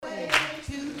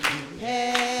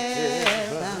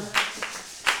heaven.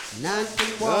 None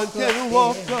None can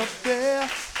walk up there,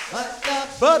 but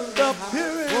the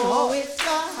pure in Oh, heart. it's the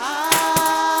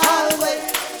highway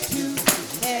to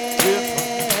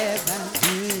heaven.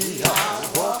 We are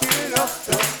walking up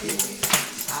the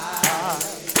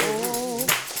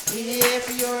If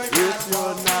you're If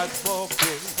you're not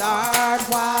walking, start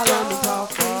while I'm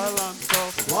talking, while I'm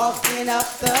talking, walking up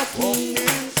the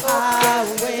King's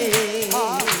highway.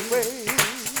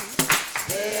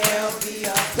 There'll be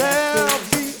a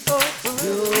blessing.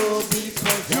 You'll be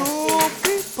possessing.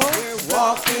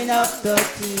 Walking up the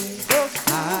King's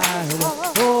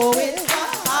highway. Oh, it's the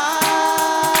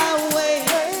highway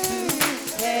to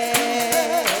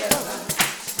heaven.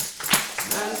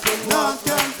 None can walk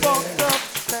walk up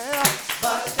there,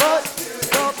 but but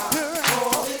the pure in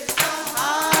heart. it's the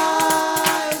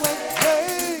highway.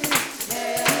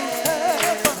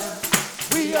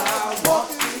 We are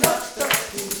walking up the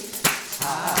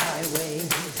Highway.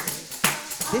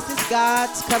 This is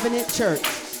God's Covenant Church,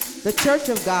 the Church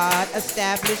of God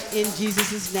established in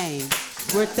Jesus' name.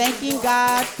 We're thanking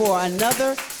God for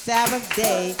another Sabbath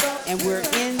day, and we're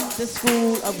in the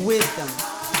School of Wisdom.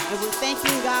 And we're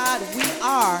thanking God we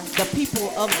are the people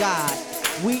of God.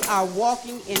 We are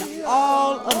walking in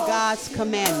all of God's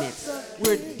commandments.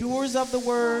 We're doers of the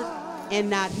word and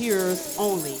not hearers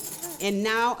only. And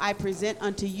now I present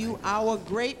unto you our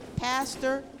great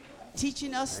pastor,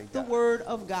 teaching us the word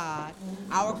of God,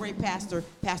 our great pastor,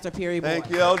 Pastor Perry Boyd. Thank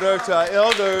you, Elder, to our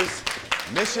elders,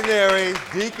 missionaries,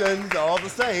 deacons, all the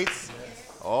saints,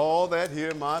 all that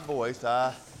hear my voice.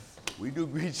 We do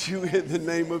greet you in the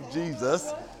name of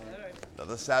Jesus.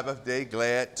 Another Sabbath day,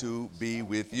 glad to be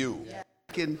with you.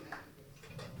 Can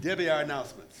Debbie, our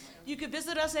announcements. You can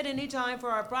visit us at any time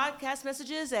for our broadcast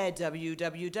messages at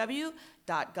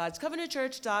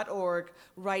www.godscovenantchurch.org.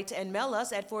 Write and mail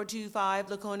us at 425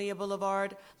 Laconia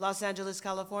Boulevard, Los Angeles,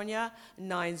 California,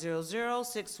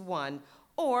 90061.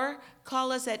 Or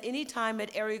call us at any time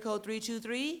at area code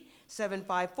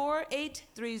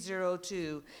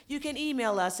 323-754-8302. You can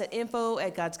email us at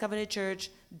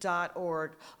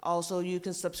info@godscovenantchurch.org. Also, you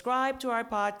can subscribe to our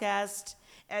podcast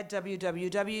at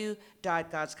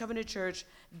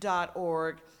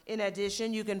www.godscovenantchurch.org. In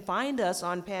addition, you can find us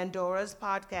on Pandora's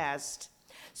podcast.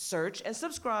 Search and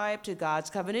subscribe to God's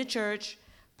Covenant Church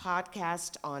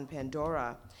podcast on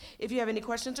Pandora. If you have any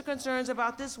questions or concerns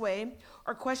about this way,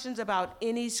 or questions about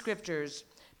any scriptures,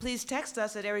 please text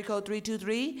us at area code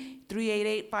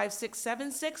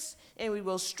 323-388-5676, and we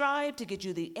will strive to get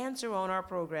you the answer on our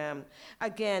program.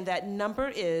 Again, that number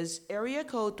is area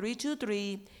code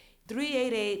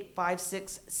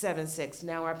 323-388-5676.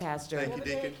 Now our pastor. Thank you,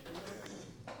 Deacon.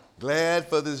 Glad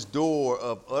for this door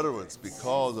of utterance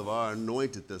because of our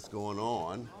anointed that's going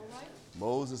on.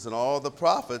 Moses and all the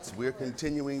prophets, we're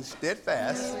continuing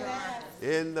steadfast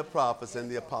in the prophets and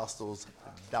the apostles'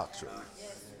 doctrine.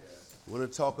 We want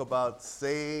to talk about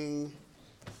saying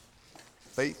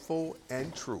faithful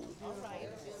and true.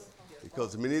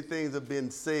 Because many things have been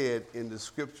said in the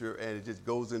scripture and it just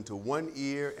goes into one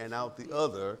ear and out the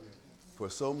other for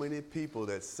so many people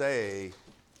that say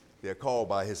they're called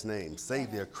by his name, say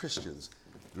they're Christians.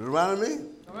 Deuteronomy?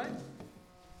 All right.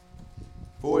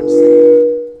 4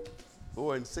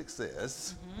 and 6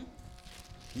 says,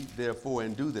 Eat therefore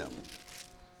and do them.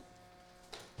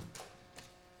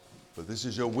 For this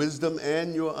is your wisdom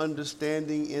and your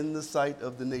understanding in the sight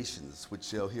of the nations, which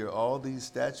shall hear all these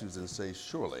statutes and say,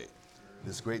 surely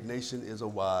this great nation is a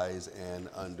wise and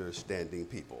understanding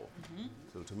people.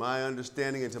 So to my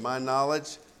understanding and to my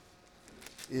knowledge,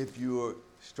 if you're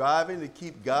striving to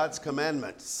keep God's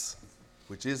commandments,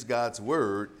 which is God's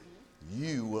word,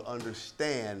 you will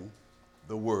understand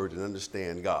the word and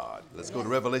understand God. Let's go to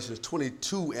Revelations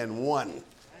 22:1.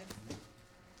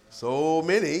 So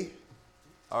many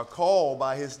are called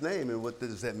by his name. And what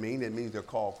does that mean? It means they're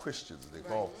called Christians. They're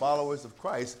called followers of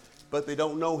Christ, but they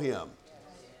don't know him.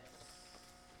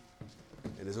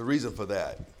 And there's a reason for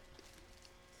that.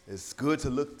 It's good to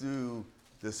look through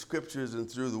the scriptures and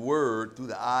through the word through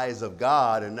the eyes of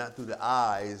God and not through the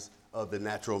eyes of the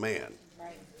natural man.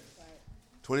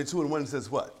 22:1 says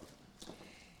what?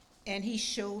 And he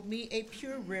showed me a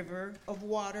pure river of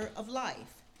water of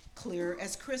life, clear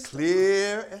as crystal.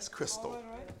 Clear as crystal.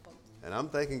 And I'm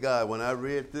thanking God when I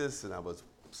read this and I was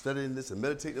studying this and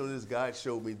meditating on this, God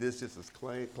showed me this just as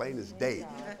plain as day.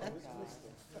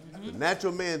 The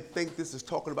natural man thinks this is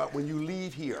talking about when you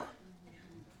leave here.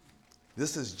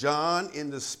 This is John in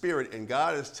the spirit, and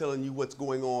God is telling you what's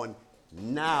going on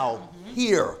now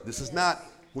here. This is not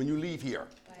when you leave here.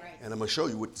 And I'm going to show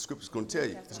you what the scripture is going to tell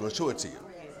you. It's going to show it to you.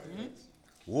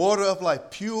 Water of life,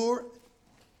 pure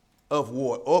of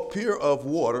water, or pure of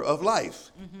water of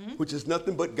life, which is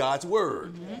nothing but God's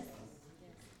word.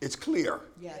 It's clear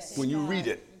Yes. when you read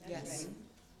it. Yes.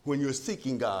 When you're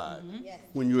seeking God,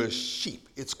 when you're a sheep,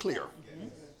 it's clear.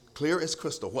 Clear as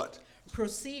crystal. What?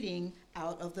 Proceeding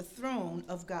out of the throne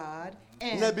of God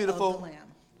and Isn't that beautiful? of the Lamb.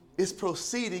 It's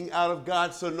proceeding out of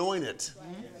God's anointed.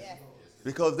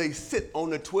 Because they sit on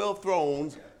the 12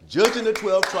 thrones, judging the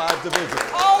 12 tribes of Israel.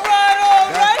 All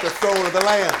right. That's the throne of the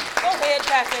Lamb. Go ahead,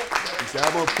 Pastor. He said,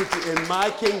 I'm going to put you in my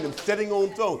kingdom, sitting on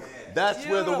throne. That's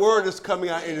where the word is coming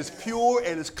out, and it's pure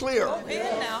and it's clear. Go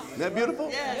ahead now. Isn't that beautiful?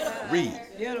 Yes. Read.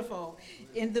 Beautiful.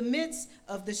 In the midst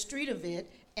of the street of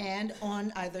it, and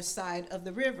on either side of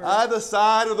the river, Either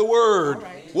side of the word. All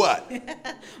right. What?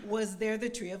 was there the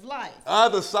tree of life.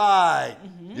 Either side.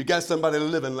 You got somebody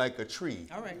living like a tree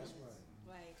All right.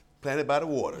 planted by the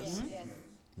waters.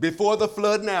 Before the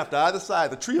flood and after, either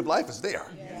side, the tree of life is there.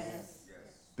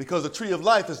 Because the tree of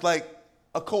life is like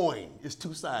a coin. It's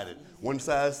two-sided. One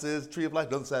side says tree of life,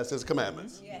 the other side says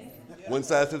commandments. One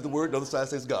side says the word, the other side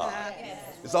says God.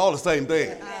 It's all the same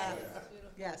thing.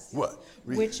 Yes. What?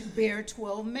 Read. Which bear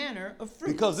 12 manner of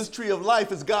fruit. Because this tree of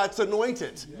life is God's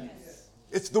anointed.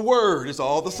 It's the word. It's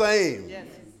all the same.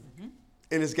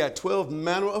 And it's got 12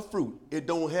 manner of fruit. It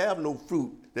don't have no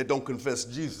fruit that don't confess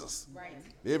Jesus. Right.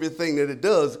 Everything that it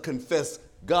does confess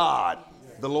God,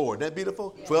 the Lord. Isn't that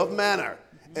beautiful? 12 manner.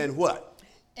 And what?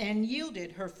 And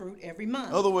yielded her fruit every month.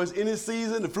 In other words, in this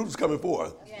season, the fruit is coming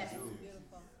forth. Yes.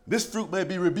 Beautiful. This fruit may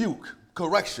be rebuke,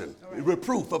 correction,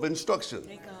 reproof of instruction.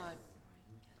 Thank God.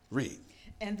 Read.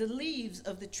 And the leaves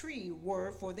of the tree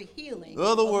were for the healing. In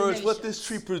other of the words, what nations. this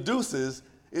tree produces,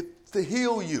 it's to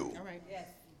heal you. All right. Yes.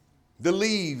 The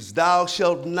leaves, thou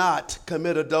shalt not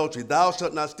commit adultery, thou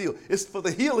shalt not steal. It's for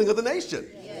the healing of the nation.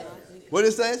 Yes. What did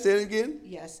it say? Say it again.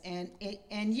 Yes,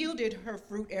 and yielded her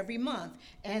fruit every month,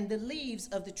 and the leaves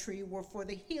of the tree were for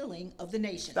the healing of the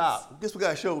nations. Stop. Guess what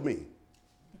God showed me?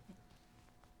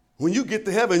 When you get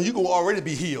to heaven, you're going to already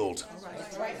be healed.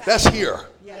 That's here.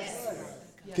 Yes.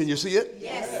 Can you see it?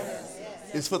 Yes.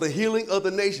 It's for the healing of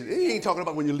the nation. It ain't talking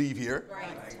about when you leave here.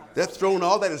 That throne,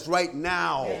 all that is right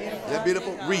now. Isn't that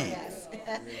beautiful? Read.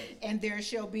 And there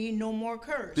shall be no more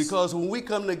curse. Because when we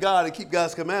come to God and keep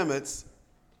God's commandments,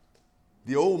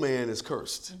 the old man is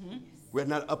cursed. We're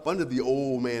not up under the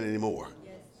old man anymore.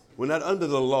 We're not under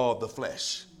the law of the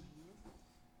flesh.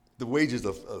 The wages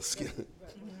of skin.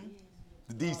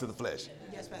 The deeds of the flesh.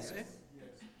 Yes, Pastor.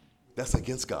 That's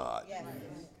against God.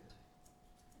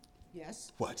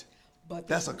 Yes. What? But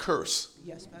That's a curse.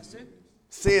 yes, Pastor.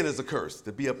 Sin is a curse,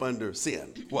 to be up under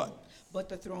sin. What? But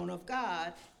the throne of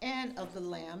God and of the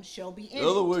Lamb shall be in In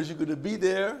other it. words, you're going to be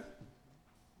there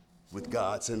with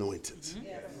God's anointed.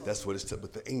 That's what it's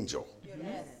with the angel.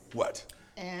 What?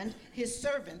 And his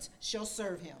servants shall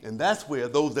serve him. And that's where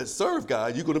those that serve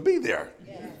God, you're going to be there.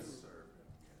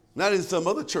 Not in some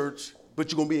other church,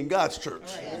 but you're going to be in God's church.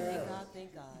 Thank God,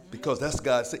 thank God. Because that's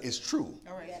God saying it's true.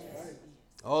 All right.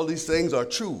 All these things are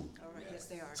true. All right. Yes,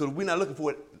 they are. So we're not looking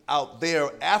for it out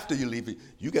there after you leave.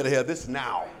 You got to have this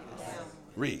now.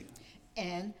 Read.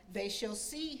 And they shall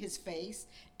see his face,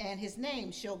 and his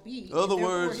name shall be In other in their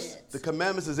words, foreheads. the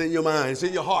commandments is in your mind. It's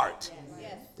in your heart.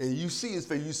 Yes. And you see his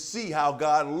face. You see how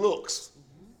God looks.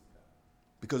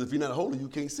 Because if you're not holy, you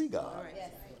can't see God. All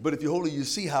right. But if you're holy, you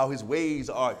see how his ways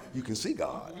are. You can see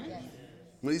God.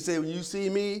 When he said, when you see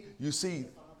me, you see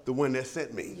the one that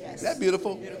sent me. Isn't that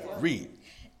beautiful? Read.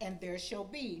 And there shall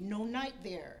be no night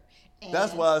there. And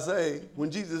That's why I say, when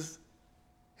Jesus,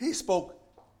 he spoke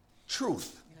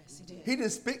truth. Yes, he did. He didn't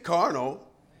speak carnal.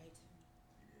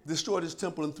 Destroyed his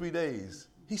temple in 3 days.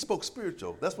 He spoke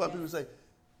spiritual. That's why people say,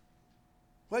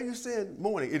 why are you saying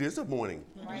morning? It is a morning.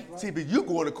 See, but you're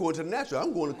going according to the natural.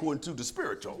 I'm going according to the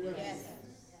spiritual.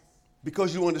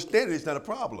 Because you understand it, it's not a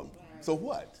problem. So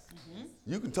what?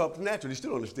 You can talk natural. You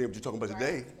still understand what you're talking about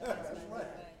today.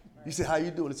 You say, how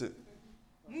you doing? He said,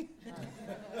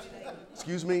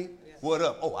 excuse me? What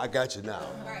up? Oh, I got you now.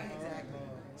 Right, exactly.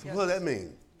 So what does that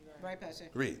mean? Right, Pastor.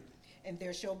 Read. And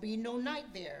there shall be no night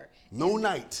there. No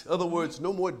night. In other words,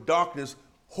 no more darkness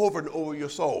hovering over your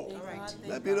soul. All right. Isn't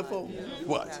that beautiful?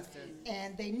 What?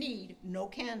 And they need no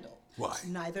candle. Why?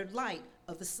 Neither light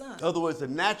of the sun. In other words, the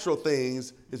natural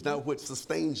things is not what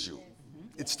sustains you.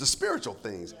 It's the spiritual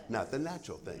things, not the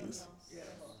natural things.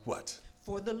 What?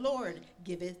 For the Lord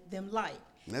giveth them light.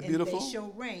 Isn't that and beautiful? they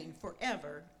shall reign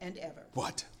forever and ever.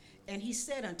 What? And he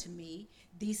said unto me,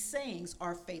 these sayings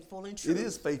are faithful and true. It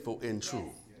is faithful and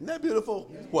true. Isn't that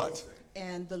beautiful? What?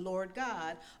 And the Lord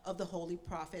God of the holy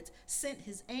prophets sent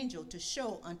his angel to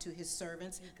show unto his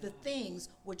servants the things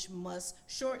which must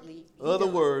shortly be In other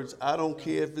done. words, I don't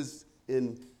care if it's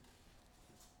in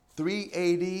 3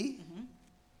 AD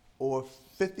or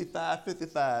 55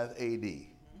 AD.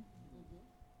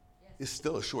 It's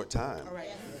still a short time. All right.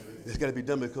 It's got to be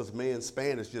done because man's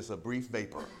span is just a brief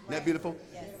vapor. Isn't that beautiful?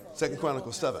 2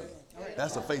 Chronicles 7.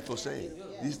 That's a faithful saying.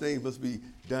 These things must be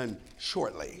done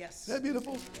shortly. Yes. Isn't that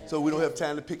beautiful? So we don't have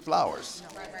time to pick flowers.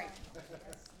 Right.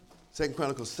 2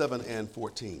 Chronicles 7 and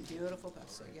 14. Beautiful,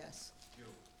 Pastor, yes.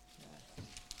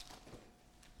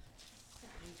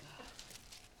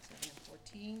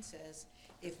 7:14 says,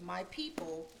 if my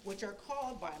people, which are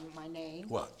called by my name,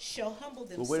 What? shall humble Well,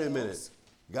 themselves. wait a minute.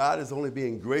 God is only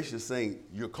being gracious saying,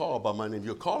 you're called by my name.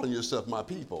 You're calling yourself my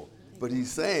people. But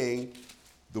he's saying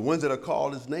the ones that are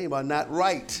called his name are not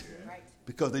right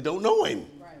because they don't know him.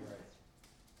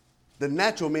 The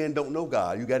natural man don't know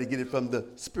God. You got to get it from the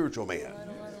spiritual man,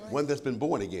 one that's been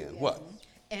born again. What?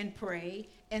 And pray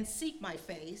and seek my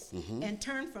face and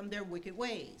turn from their wicked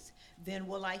ways. Then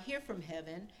will I hear from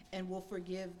heaven and will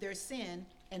forgive their sin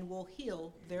and will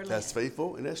heal their land. That's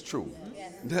faithful and that's true.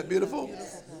 Isn't that beautiful?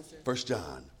 1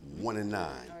 John 1 and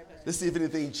 9. Let's see if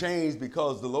anything changed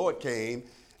because the Lord came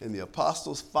and the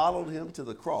apostles followed him to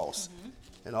the cross.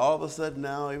 And all of a sudden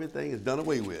now everything is done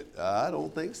away with. I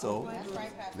don't think so.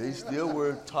 They still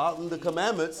were taught the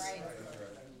commandments.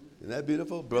 Isn't that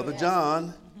beautiful? Brother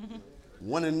John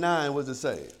 1 and 9, what does it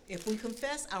say? If we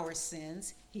confess our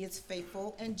sins, he is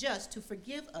faithful and just to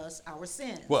forgive us our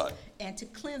sins. What? And to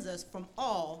cleanse us from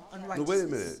all But unrighteousness. wait a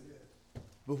minute.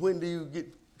 But when do you get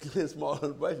cleansed from all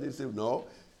unrighteousness? They say, no.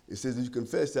 It says that you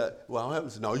confess that. Well, I don't have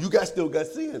to say, no, you still got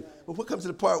sin. But what comes to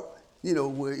the part,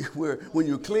 where when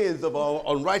you're cleansed of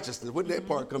all unrighteousness, where did that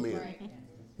part come in?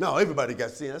 No, everybody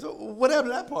got sin. So what happened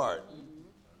to that part?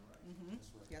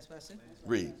 Yes, Pastor.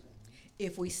 Read.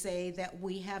 If we say that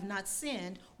we have not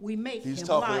sinned, we make He's him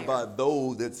talking liar. about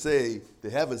those that say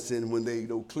they haven't sinned when they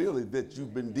know clearly that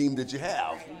you've been deemed that you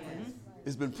have.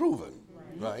 It's been proven,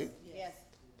 right? Yes.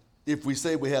 If we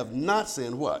say we have not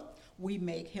sinned, what? We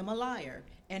make him a liar,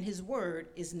 and his word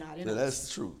is not in Now us. that's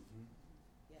the truth.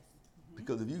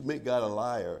 Because if you make God a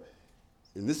liar,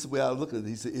 and this is the way I look at it,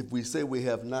 he said, if we say we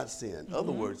have not sinned. In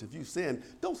other words, if you sin,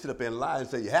 don't sit up there and lie and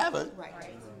say you haven't. Right.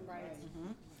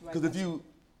 Because if you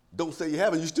don't say you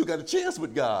haven't, you still got a chance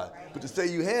with God. But to say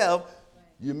you have,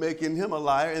 you're making him a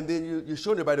liar, and then you're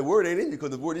showing everybody the word ain't in you,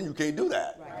 because the word in you can't do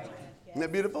that. Isn't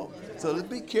that beautiful? So let's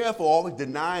be careful always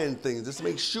denying things. Just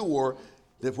make sure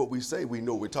that what we say, we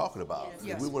know what we're talking about.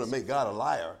 If we want to make God a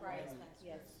liar,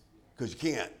 because you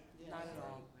can't.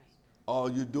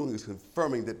 All you're doing is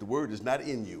confirming that the word is not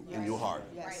in you, in your heart.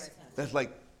 Yes. That's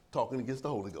like talking against the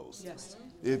Holy Ghost. Yes.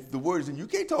 If the word is in you,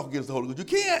 can't talk against the Holy Ghost. You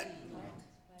can't.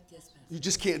 You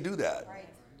just can't do that. All right.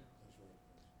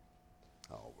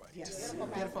 Yes.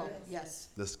 Beautiful. Yes.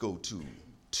 Let's go to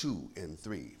 2 and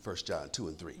 3. 1 John 2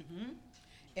 and 3.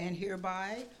 And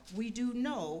hereby we do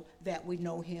know that we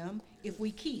know him if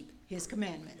we keep his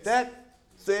commandments. That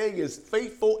saying is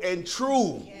faithful and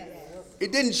true.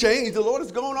 It didn't change. The Lord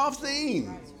has gone off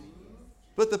scene.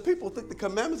 But the people think the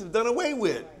commandments have done away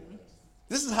with.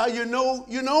 This is how you know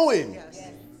him. Yes.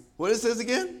 What it says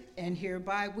again? And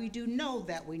hereby we do know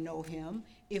that we know him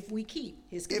if we keep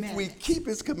his If commandments. we keep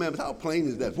his commandments. How plain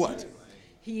is that? What?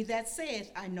 He that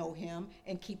saith, I know him,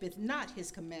 and keepeth not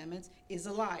his commandments, is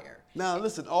a liar. Now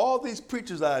listen, all these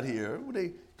preachers out here, when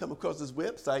they come across this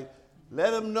website,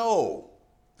 let them know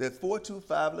that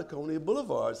 425 Laconia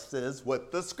Boulevard says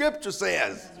what the scripture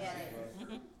says.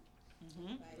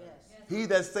 He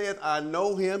that saith, I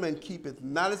know him, and keepeth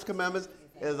not his commandments,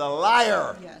 is a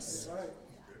liar. Yes.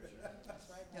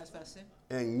 Yes, Pastor.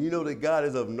 And you know that God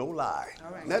is of no lie.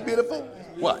 All right. Isn't that beautiful?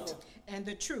 What? And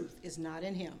the truth is not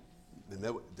in him. And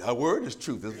that word is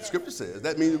truth, as the scripture says.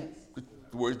 That means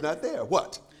the word's not there.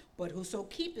 What? But whoso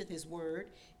keepeth his word,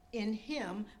 in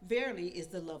him verily is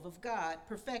the love of God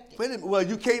perfected. Wait a minute. Well,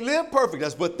 you can't live perfect.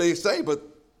 That's what they say, but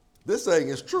this saying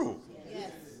is true.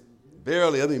 Yes.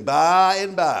 Verily, I mean by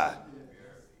and by.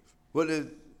 What is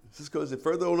this? Goes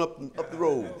further on up the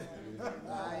road.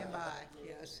 By and by,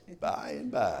 yes. By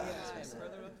and by.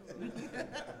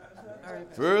 All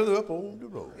right. Further up on the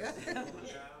road.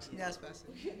 Yes,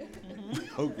 Pastor.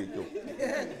 Okay, cool.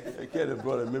 That kind of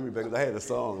brought a memory back, 'cause I had a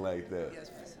song like that. Yes,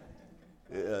 Pastor.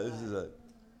 Yeah, this is a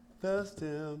past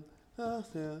him,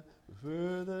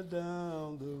 further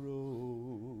down the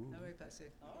road. All right,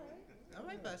 Pastor. All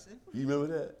right, Pastor. You remember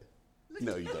that?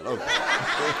 No, you don't. Okay.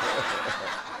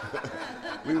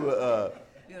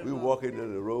 we were walking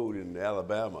down the road in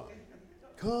Alabama.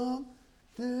 Come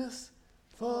this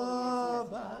far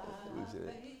by. We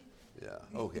said,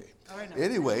 yeah, okay. All right, now.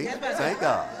 Anyway, thank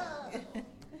God.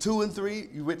 2 and 3,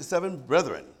 you read the 7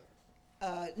 brethren.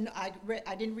 No,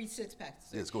 I didn't read 6 passages.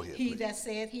 Yes, go ahead, He please. that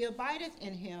saith he abideth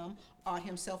in him ought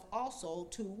himself also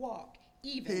to walk,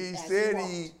 even He as said he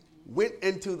he walked. went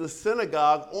into the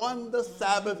synagogue on the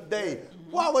Sabbath day.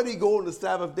 Why would he go on the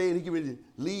Sabbath day and he get ready to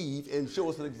leave and show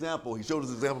us an example? He showed us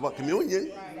an example about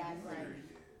communion.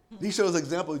 He shows an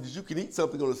example that you can eat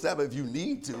something on the Sabbath if you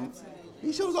need to.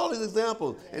 He shows all these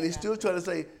examples, and he's still trying to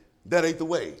say that ain't the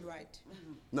way. Right.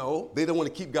 No, they don't want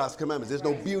to keep God's commandments. There's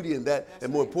no beauty in that,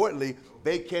 and more importantly,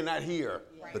 they cannot hear.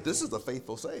 But this is a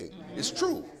faithful saying. It's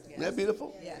true. Isn't that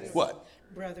beautiful? Yes. What?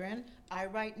 Brethren, I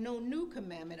write no new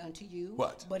commandment unto you,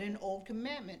 What? but an old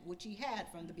commandment which ye had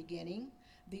from the beginning.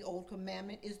 The old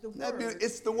commandment is the Isn't that word. beautiful?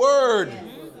 It's the word.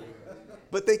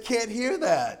 But they can't hear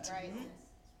that. Right.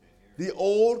 The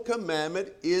old commandment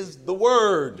is the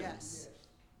word. Yes.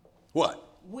 What?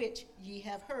 Which ye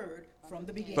have heard from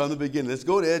the beginning. From the beginning. Let's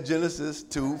go there. Genesis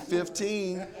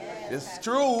 2:15. It's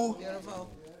true. Beautiful.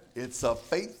 It's a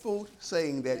faithful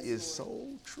saying that is so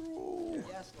true.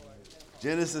 Yes, Lord.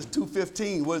 Genesis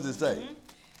 2:15. What does it say?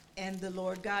 And the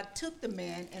Lord God took the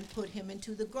man and put him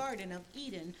into the garden of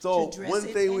Eden So to dress one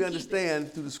it thing and we keep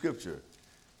understand through the scripture,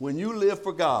 when you live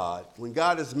for God, when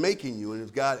God is making you, and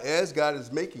as God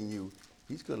is making you,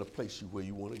 he's going to place you where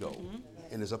you want to go.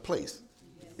 And there's a place.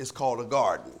 It's called a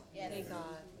garden. Thank God.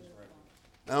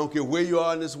 I don't care where you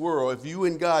are in this world. If you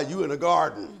in God, you in a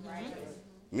garden.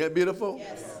 Isn't that beautiful?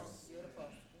 Yes.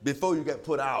 Before you got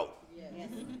put out.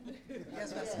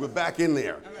 Yes, Pastor. We're back in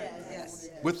there. Yes.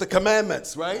 With the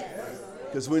commandments, right?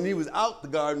 Because when he was out the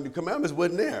garden, the commandments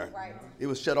wasn't there. Right. It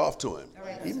was shut off to him.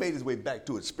 He made his way back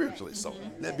to it spiritually. So,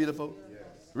 isn't that beautiful?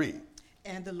 Read.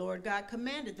 And the Lord God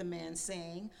commanded the man,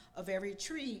 saying, of every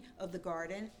tree of the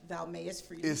garden thou mayest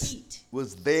freely It eat.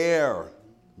 was there.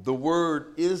 The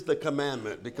word is the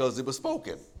commandment because it was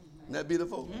spoken. Isn't that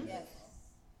beautiful? Yes.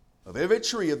 Of every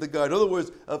tree of the garden. In other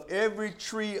words, of every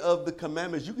tree of the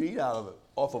commandments, you can eat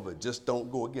off of it. Just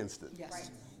don't go against it. Yes.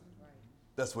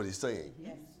 That's what he's saying.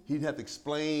 He didn't have to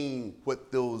explain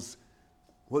what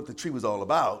the tree was all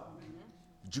about.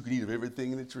 But you could eat of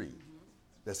everything in the tree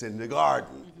that's in the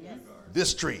garden.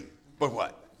 This tree. But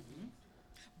what?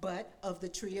 But of the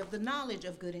tree of the knowledge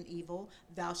of good and evil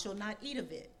thou shalt not eat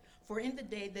of it. For in the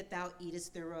day that thou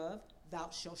eatest thereof, thou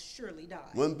shalt surely die.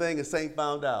 One thing a saint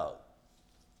found out,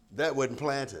 that wasn't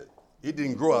planted. It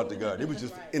didn't grow out the garden. It was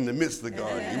just in the midst of the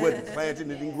garden. It wasn't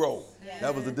planted, it didn't grow.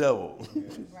 That was the devil.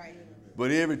 Right.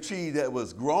 But every tree that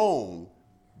was grown,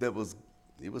 it was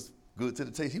good to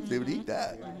the taste. He was able to eat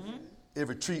that.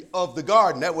 Every tree of the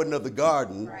garden, that wasn't of the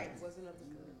garden. Right.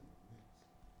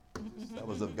 That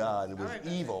was of God. It was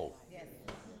evil.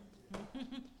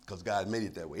 Because God made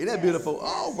it that way. Isn't that beautiful?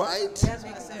 All right.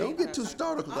 Don't get too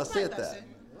startled because I said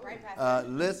that.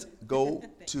 Let's go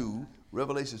to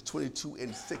Revelations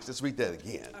 22:6. Let's read that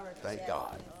again. Thank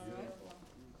God.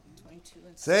 22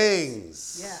 and 6.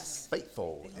 Sayings. Yes.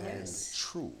 Faithful and Yes.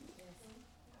 true.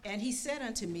 And he said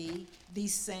unto me,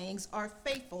 these sayings are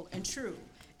faithful and true.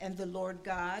 And the Lord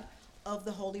God of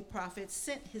the holy prophets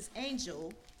sent his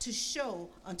angel to show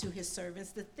unto his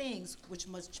servants the things which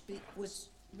must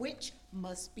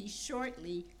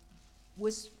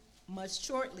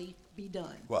shortly be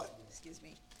done. What? Excuse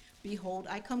me. Behold,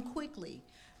 I come quickly.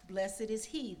 Blessed is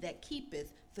he that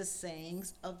keepeth the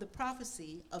sayings of the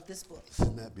prophecy of this book.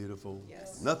 Isn't that beautiful?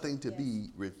 Yes. Nothing to be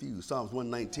refused. Psalms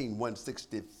 119,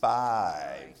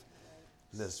 165.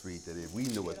 Let's read that. If we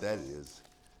know what that is,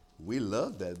 we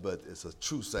love that, but it's a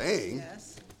true saying.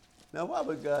 Yes. Now, why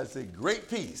would God say great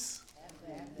peace?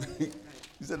 He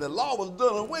said the law was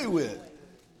done away with.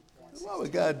 Why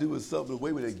would God do with something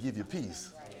away with it and give you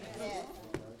peace?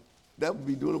 That would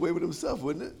be doing away with himself,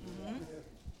 wouldn't it?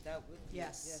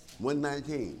 Yes.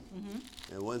 119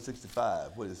 and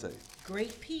 165. What did it say?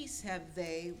 Great peace have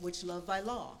they which love thy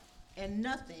law, and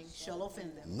nothing shall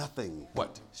offend them. Nothing,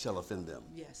 what, shall offend them.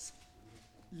 Yes.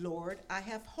 Lord, I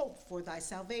have hoped for thy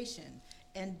salvation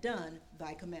and done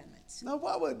thy commandments. Now,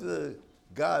 why would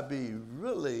God be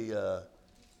really not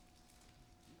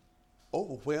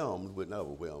overwhelmed,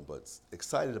 but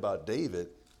excited about David?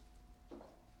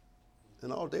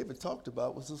 And all David talked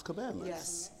about was his commandments.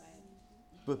 Yes.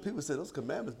 But people said those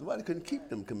commandments, nobody couldn't keep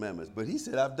them commandments. But he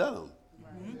said, I've done them.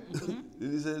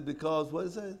 And he said, because, what did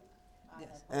it say?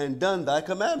 Yes. And done thy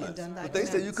commandments. And done thy But they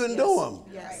said you couldn't commandments.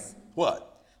 do them. Yes.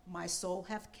 What? My soul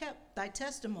hath kept thy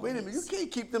testimonies. Wait a minute, you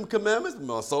can't keep them commandments.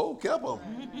 My soul kept them.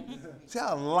 See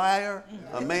how a liar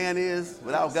a man is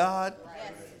without God?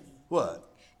 What?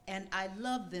 and I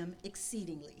love them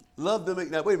exceedingly. Love them.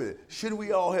 Now, wait a minute. Shouldn't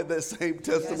we all have that same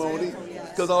testimony? Yes.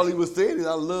 Because all he was saying is,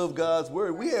 I love God's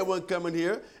word. We had one coming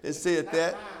here and said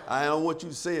that. I don't want you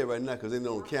to say it right now because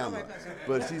they're on camera.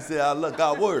 But she said, I love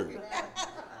God's word.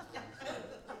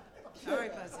 All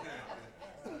right, Pastor.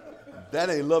 That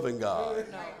ain't loving God.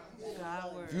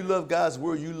 God word. If you love God's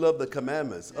word, you love the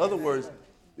commandments. In other words,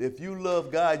 if you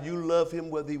love God, you love him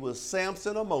whether he was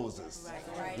Samson or Moses.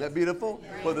 Right. Isn't that beautiful?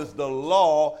 Whether it's the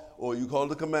law or you call it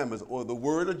the commandments or the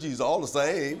word of Jesus, all the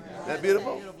same. Isn't that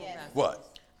beautiful?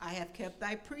 What? I have kept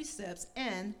thy precepts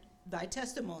and thy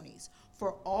testimonies,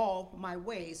 for all my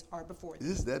ways are before thee.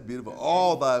 Isn't that beautiful?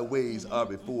 All thy ways are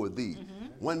before thee.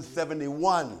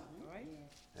 171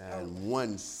 and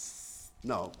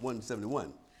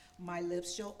 171. My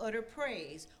lips shall utter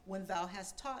praise when thou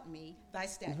hast taught me thy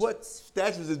statutes. What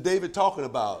statutes is David talking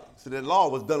about? So that law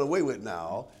was done away with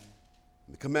now.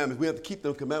 The commandments, we have to keep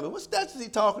them commandments. What statutes is he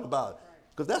talking about?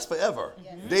 Because that's forever.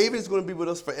 David's going to be with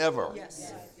us forever.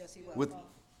 Yes, yes, he will. With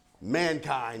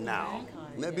mankind now.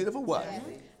 Isn't that beautiful? What?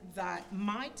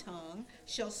 My tongue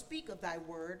shall speak of thy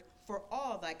word, for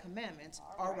all thy commandments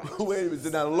are right. Wait a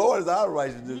minute. Now the Lord is our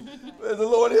righteousness. The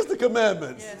Lord is the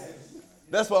commandments.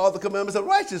 That's why all the commandments are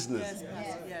righteousness.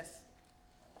 Yes.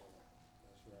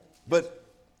 But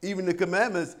even the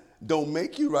commandments don't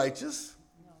make you righteous.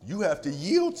 You have to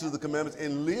yield to the commandments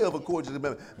and live according to the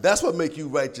commandments. That's what makes you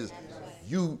righteous.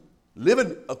 You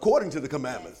living according to the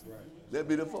commandments. Isn't that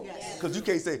beautiful? Because you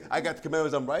can't say, I got the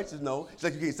commandments, I'm righteous. No. It's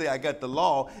like you can't say, I got the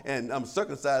law and I'm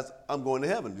circumcised, I'm going to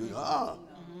heaven. You got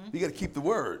to keep the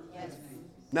word.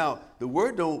 Now, the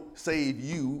word don't save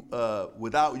you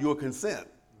without your consent.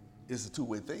 It's a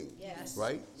two-way thing,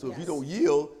 right? So if you don't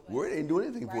yield, word ain't doing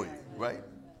anything for you, right?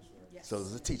 So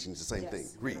it's a teaching, it's the same thing.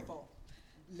 Read. Wonderful.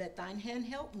 Let thine hand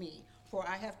help me, for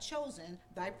I have chosen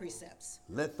thy precepts.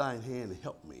 Let thine hand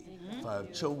help me, for I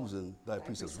have chosen thy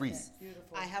precepts. Read.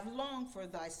 I have longed for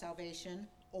thy salvation,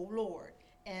 O Lord,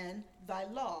 and thy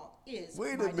law is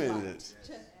Wait my a minute.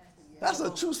 delight. That's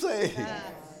a true saying.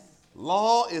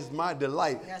 Law is my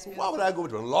delight. That's Why would I go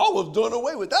to the law was done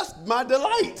away with? That's my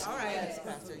delight. All right,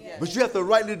 Pastor. Yes. But you have to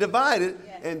rightly divide it,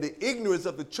 and the ignorance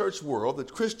of the church world, the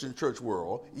Christian church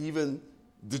world, even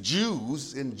the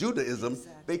Jews in Judaism,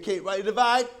 they can't rightly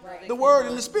divide the word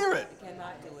and the spirit.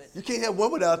 Cannot do it. You can't have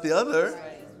one without the other.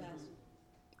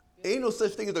 Ain't no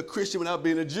such thing as a Christian without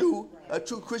being a Jew. A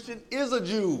true Christian is a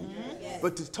Jew.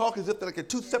 But to talk as if they're like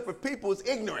two separate people is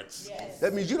ignorance.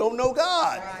 That means you don't know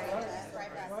God.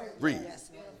 Read. Yes.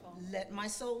 Let my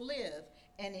soul live,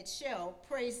 and it shall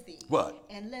praise thee. What?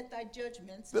 And let thy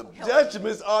judgments The help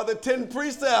judgments are the 10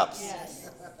 precepts.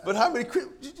 But how many,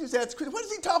 you just ask, what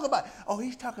is he talking about? Oh,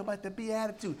 he's talking about the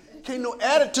beatitude. Can't no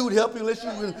attitude help you unless you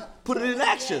can put it in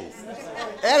action.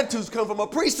 Attitudes come from a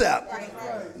precept.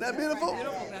 Isn't that beautiful?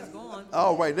 Let's go on.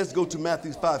 All right, let's go to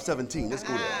Matthew 5:17. Let's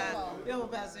go there. Bill,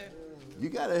 Pastor. You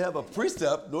got to have a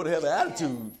precept in order to have an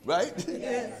attitude, right?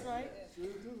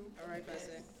 All right,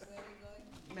 Pastor.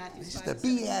 Matthew It's 5. the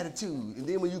beatitude. And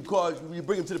then when you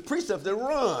bring them to the precepts, they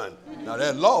run. Now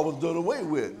that law was done away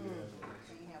with.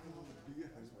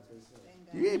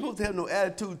 You ain't supposed to have no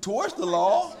attitude towards the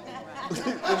law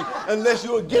unless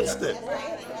you're against it.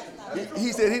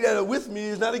 He said, he that is with me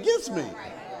is not against me.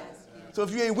 So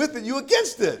if you ain't with it, you're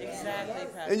against it. Exactly,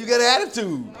 Pastor. And you got an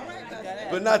attitude,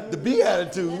 but not the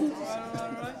beatitude.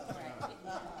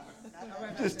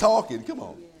 Just talking. Come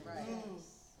on.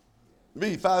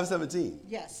 Read 5:17.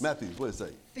 Yes. Matthew, what does it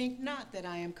say? Think not that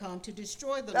I am come to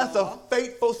destroy the That's law. a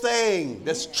faithful saying.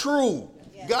 That's true.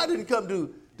 God didn't come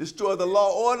to destroy the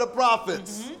law or the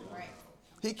prophets.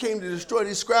 He came to destroy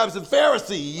these scribes and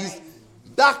Pharisees'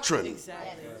 doctrine.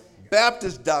 Exactly.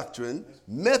 Baptist doctrine,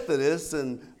 Methodists,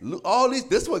 and all these.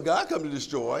 This is what God come to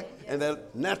destroy, and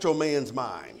that natural man's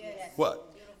mind. What?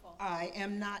 I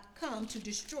am not come to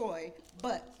destroy,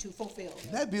 but to fulfill.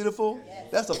 Isn't that beautiful?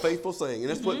 That's a faithful saying. And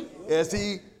that's what, as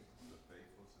he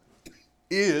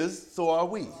is, so are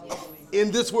we. In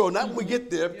this world, not when we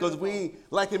get there, because we ain't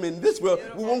like him in this world,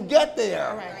 we won't get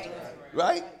there.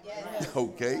 Right?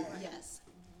 Okay. Yes.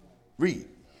 Read.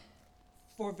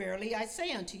 For verily I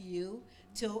say unto you,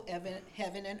 till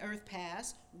heaven and earth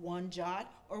pass, one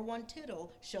jot or one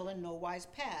tittle shall in no wise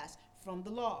pass from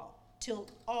the law, till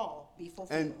all be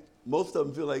fulfilled. And most of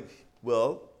them feel like,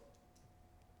 well,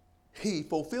 he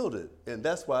fulfilled it. And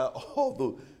that's why all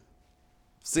the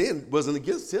sin wasn't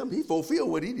against him. He fulfilled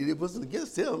what he did. It wasn't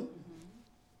against him.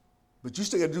 But you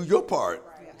still got to do your part.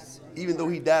 Even though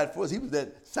he died for us, he was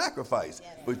that sacrifice.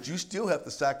 But you still have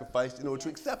to sacrifice in order to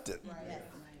accept it,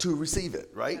 to receive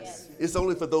it, right? It's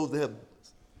only for those that have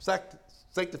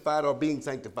sanctified or being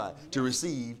sanctified to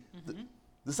receive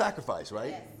The sacrifice,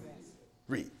 right? Yes.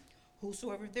 Read.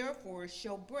 Whosoever therefore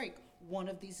shall break one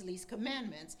of these least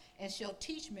commandments and shall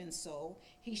teach men so,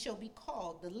 he shall be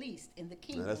called the least in the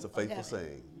kingdom Now, that's a faithful of heaven.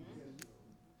 saying.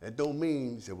 That don't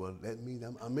mean, you say, well, that means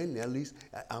I'm in there, least.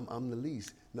 I'm the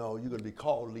least. No, you're going to be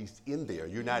called least in there.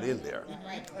 You're not in there.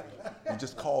 You're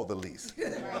just called the least.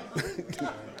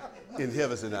 In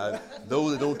heaven, so now,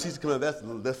 those that don't teach the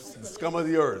commandment, that's the scum of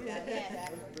the earth.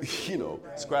 You know,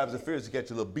 scribes and Pharisees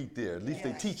get you a little beat there. At least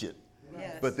they teach it.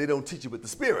 Yes. But they don't teach it with the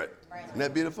Spirit. Isn't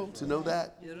that beautiful to know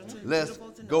that? Let's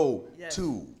go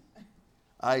to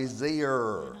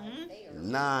Isaiah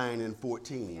 9 and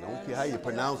 14. I don't care how you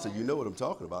pronounce it, you know what I'm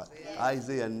talking about.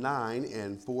 Isaiah 9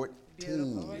 and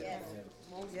 14.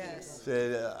 Yes.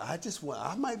 Said,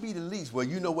 I might be the least. Well,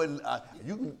 you know what?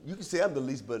 You can say I'm the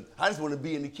least, but I just want to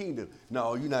be in the kingdom.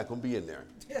 No, you're not going to be in there.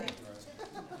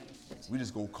 We're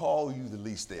just going to call you the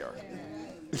least there.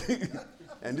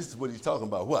 And this is what he's talking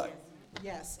about. What?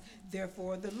 Yes.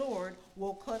 Therefore, the Lord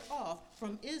will cut off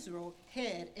from Israel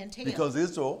head and tail. Because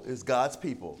Israel is God's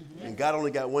people, and God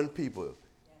only got one people.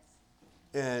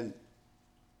 And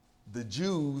the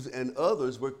Jews and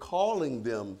others were calling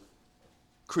them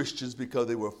Christians because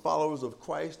they were followers of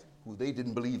Christ who they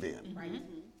didn't believe in.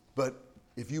 But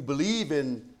if you believe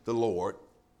in the Lord,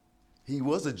 he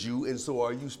was a Jew, and so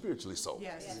are you spiritually so.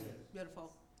 Yes.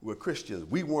 Beautiful. We're Christians.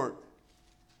 We weren't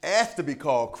asked to be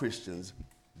called Christians.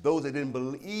 Those that didn't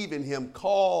believe in him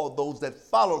called those that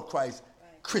followed Christ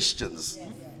Christians.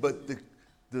 But the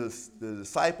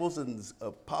disciples and the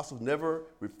apostles never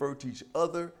referred to each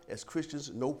other as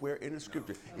Christians nowhere in the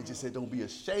scripture. It just said don't be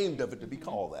ashamed of it to be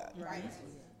called that. Right.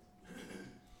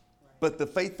 But the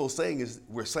faithful saying is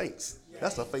we're saints.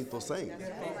 That's a faithful saying.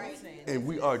 And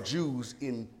we are Jews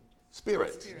in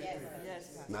spirit,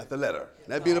 not the letter.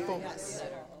 Isn't that beautiful? Yes.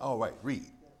 All right, read.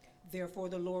 Therefore,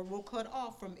 the Lord will cut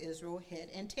off from Israel head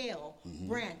and tail,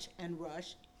 branch and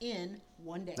rush in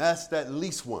one day. That's that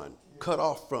least one. Cut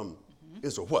off from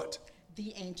Israel. What?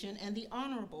 The ancient and the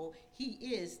honorable, he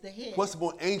is the head. What's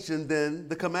more ancient than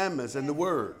the commandments and the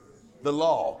word, the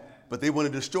law? But they want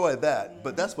to destroy that.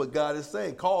 But that's what God is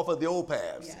saying. Call for the old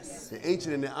paths. Yes. The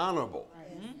ancient and the honorable.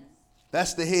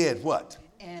 That's the head. What?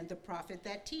 And the prophet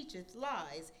that teacheth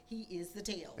lies, he is the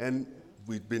tail. And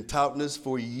we've been touting this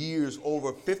for years,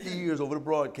 over 50 years over the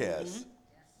broadcast.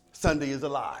 Sunday is a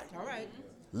lie. All right.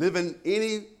 Living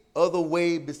any other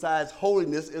way besides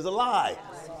holiness is a lie.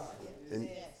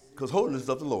 Because holiness is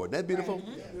of the Lord. Isn't that beautiful?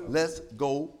 Let's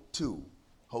go to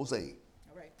Hosea.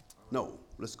 All right. No,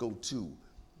 let's go to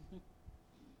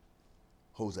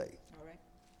Hosea. All right.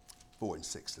 4 and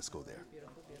 6. Let's go there.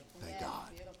 Thank God.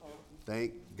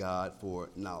 Thank God for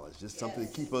knowledge. Just something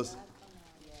to keep us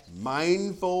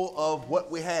mindful of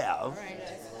what we have. All right.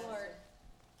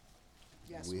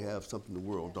 Yes. We have something the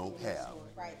world don't have.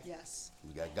 Right. Yes.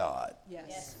 We got God.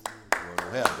 Yes. The world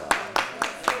don't have God.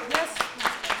 Yes.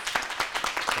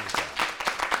 Thank God.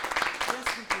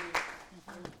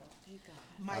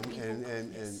 My people.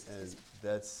 And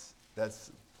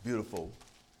that's beautiful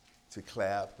to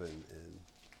clap and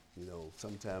you know,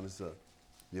 sometimes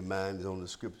your mind is on the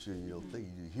scripture and you don't think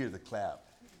you hear the clap,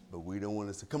 but we don't want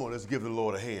to say, come on, let's give the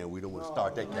Lord a hand. We don't want to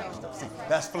start that kind of stuff. See,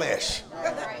 that's flesh.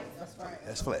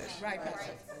 That's flesh. Right,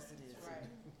 Pastor.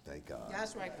 Thank God.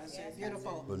 That's right, Pastor.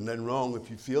 Beautiful. But nothing wrong if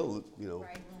you feel, you know,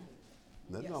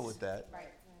 nothing wrong with that.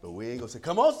 But we ain't gonna say,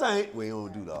 come on, saint. We ain't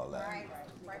gonna do all that.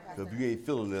 Because if you ain't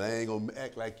feeling it, I ain't gonna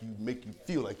act like you, make you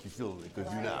feel like you're feeling it,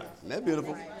 because you're not. Isn't that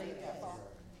beautiful?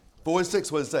 4 and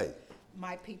 6, what does it say?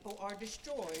 My people are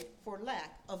destroyed for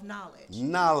lack of knowledge.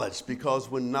 Knowledge, because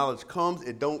when knowledge comes,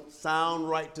 it don't sound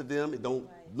right to them, it don't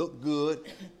look good,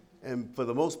 and for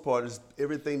the most part, it's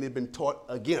everything they've been taught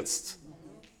against.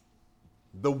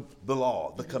 The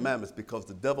law, the commandments, because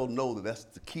the devil knows that that's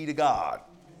the key to God.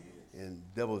 And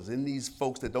the devil's in these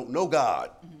folks that don't know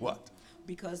God. What?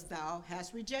 Because thou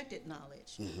hast rejected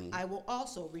knowledge, I will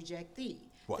also reject thee,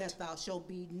 What? that thou shalt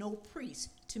be no priest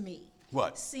to me.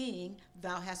 What? Seeing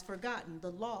thou hast forgotten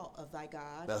the law of thy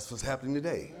God. That's what's happening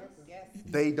today.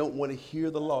 They don't want to hear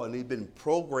the law, and they've been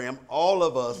programmed, all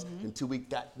of us, until we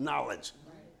got knowledge.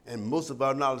 And most of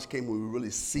our knowledge came when we were really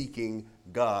seeking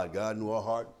God. God knew our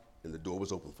heart, and the door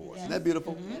was open for us. Isn't that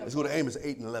beautiful? Let's go to Amos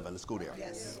 8 and 11. Let's go there.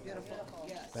 Yes, beautiful.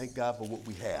 Yes. Thank God for what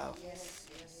we have.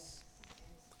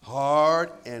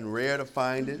 Hard and rare to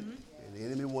find it, and the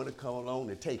enemy want to come along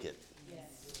and take it.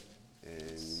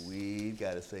 And we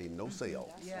got to say no sale.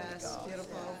 Yes,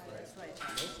 beautiful.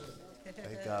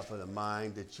 Thank God for the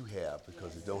mind that you have,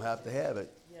 because you don't have to have it.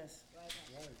 Yes.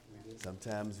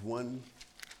 Sometimes one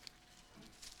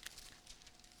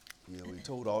You know, we're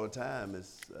told all the time it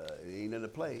ain't in the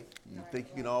play. You think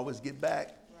you can always get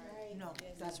back. No,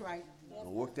 that's right.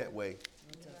 Don't work that way.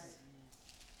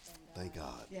 Thank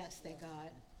God. Yes, thank God.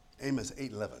 Amos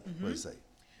 8:11. What does it say?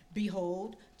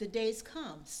 Behold, the days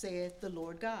come, saith the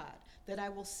Lord God, that I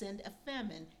will send a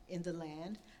famine in the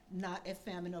land, not a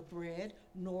famine of bread,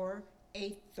 nor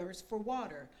a thirst for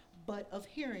water, but of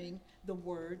hearing the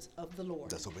words of the Lord.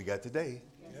 That's what we got today.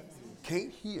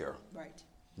 Can't hear. Right.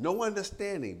 No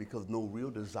understanding because no real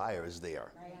desire is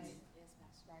there.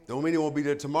 Don't mean it won't be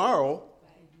there tomorrow,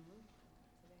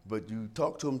 but you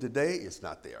talk to them today, it's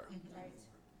not there.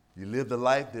 You live the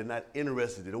life, they're not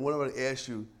interested. They don't want to ask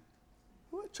you,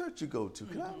 what church you go to?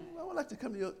 I would like to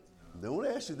come to your. They won't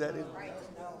ask you that.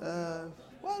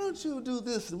 Why don't you do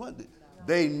this and what?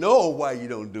 They know why you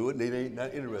don't do it, and they ain't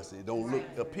not interested. It don't look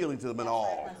appealing to them at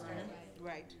all.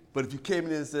 Right. But if you came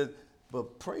in and said,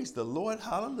 but praise the Lord,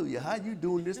 hallelujah, how you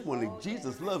doing this morning?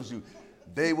 Jesus loves you.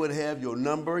 They would have your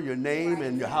number, your name,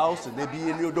 and your house, and they'd be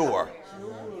in your door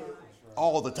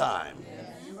all the time.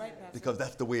 Because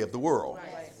that's the way of the world.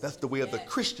 That's the way of the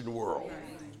Christian world.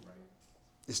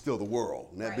 It's still the world.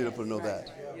 Isn't that beautiful to know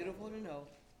that? Beautiful to know.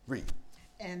 Read.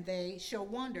 And they shall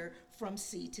wander from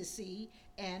sea to sea,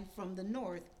 and from the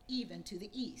north even to the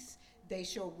east. They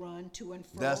shall run to and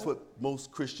fro. That's what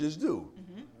most Christians do.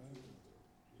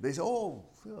 They say, oh,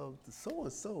 well,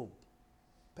 so-and-so,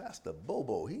 Pastor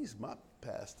Bobo, he's my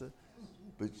pastor.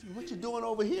 But what you doing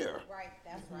over here? Right,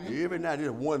 that's right. Every night, they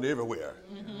wander everywhere.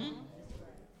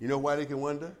 You know why they can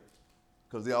wonder?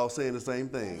 Because they're all saying the same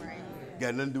thing.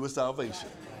 Got nothing to do with salvation.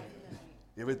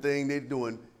 Everything they're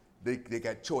doing, they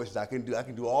got choices. I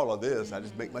can do all of this. I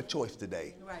just make my choice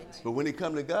today. Right. But when they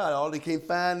come to God, all they can't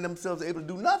find themselves able to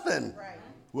do nothing. Right.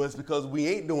 Well, it's because we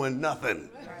ain't doing nothing.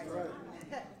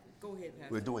 Go ahead,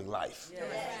 Pastor. We're doing life.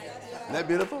 Isn't that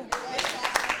beautiful?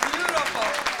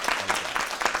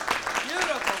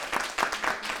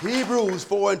 Beautiful. Hebrews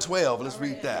 4:12. Let's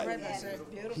read that.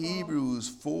 Beautiful. Hebrews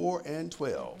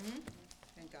 4:12.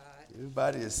 Thank God.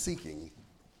 Everybody is seeking.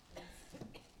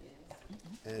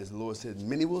 As the Lord said,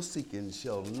 many will seek and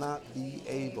shall not be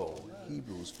able.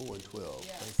 Hebrews 4:12.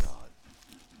 Thank God.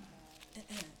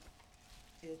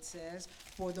 It says,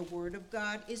 for the word of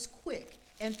God is quick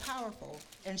and powerful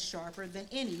and sharper than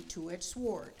any two-edged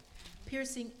sword,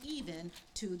 piercing even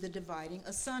to the dividing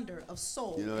asunder of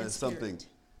soul You know, and that's spirit. something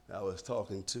I was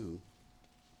talking to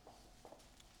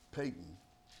Peyton,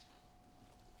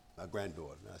 my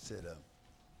granddaughter, and I said,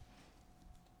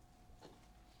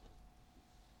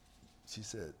 she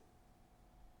said,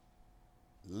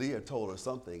 Leah told her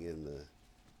something and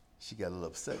she got a little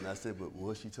upset. And I said, but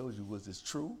what she told you, was this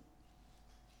true?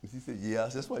 And she said,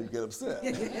 yes, that's why you get upset.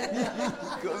 Because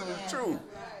it was true.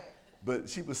 But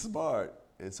she was smart.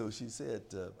 And so she said,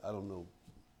 I don't know.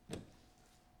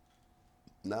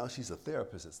 Now she's a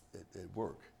therapist at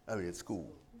work, at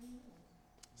school.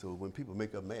 So when people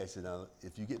make her mad, she said, now,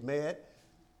 if you get mad,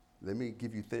 let me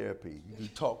give you therapy. You can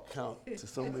count to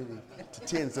so many, to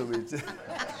 10, so many.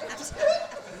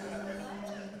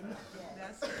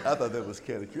 I thought that was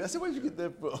kind of cute. I said, where'd you get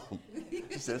that from?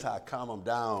 She said, that's how I calm them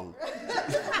down.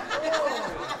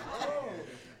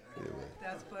 Anyway,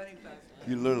 That's funny, Pastor.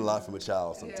 you learn a lot from a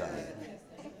child sometimes.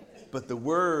 But the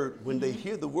word, when they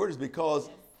hear the word, is because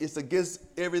it's against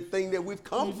everything that we've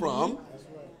come from.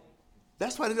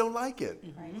 That's why they don't like it.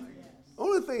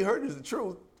 Only thing hurt is the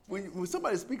truth. When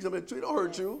somebody speaks something, it don't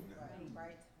hurt you.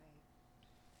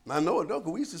 I know it don't,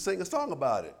 because we used to sing a song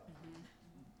about it.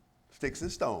 Sticks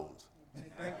and stones.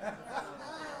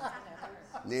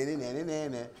 Nanny, nanny,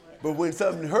 nanny. But when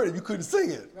something hurt, you couldn't sing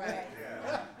it. Right.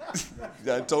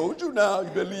 I told you now, you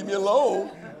better leave me alone.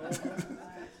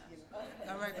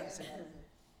 All right, Pastor.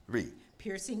 Read.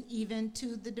 Piercing even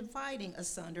to the dividing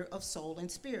asunder of soul and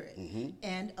spirit,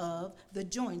 and of the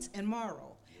joints and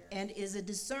marrow, and is a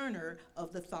discerner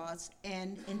of the thoughts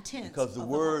and intents Because the of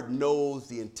word heart. knows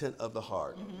the intent of the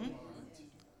heart.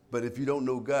 But if you don't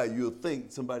know God, you'll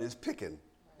think somebody's picking.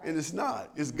 And it's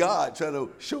not. It's God trying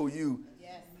to show you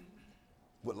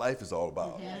what life is all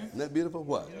about. Isn't that beautiful?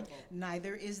 What?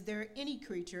 Neither is there any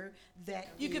creature that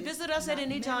You can is visit us at not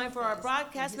any time for our manifest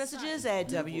broadcast in his messages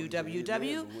sight. at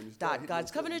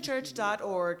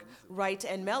www.godscovenantchurch.org. Write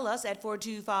and mail us at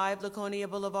 425 Laconia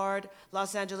Boulevard,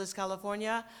 Los Angeles,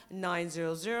 California,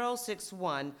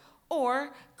 90061.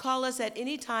 Or call us at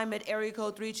any time at area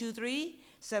code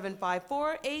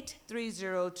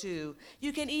 323-754-8302.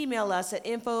 You can email us at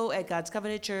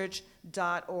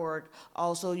info@godscovenantchurch.org.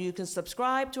 Also, you can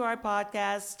subscribe to our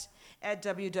podcast at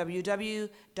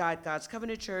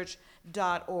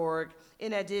www.godscovenantchurch.org.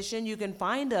 In addition, you can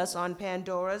find us on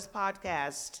Pandora's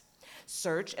podcast.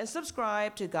 Search and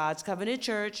subscribe to God's Covenant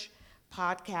Church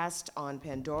podcast on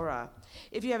Pandora.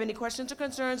 If you have any questions or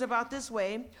concerns about this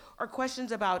way, or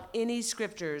questions about any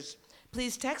scriptures,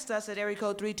 please text us at area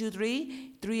code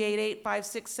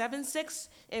 323-388-5676,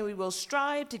 and we will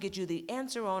strive to get you the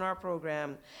answer on our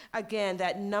program. Again,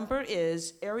 that number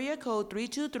is area code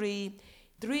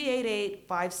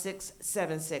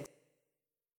 323-388-5676.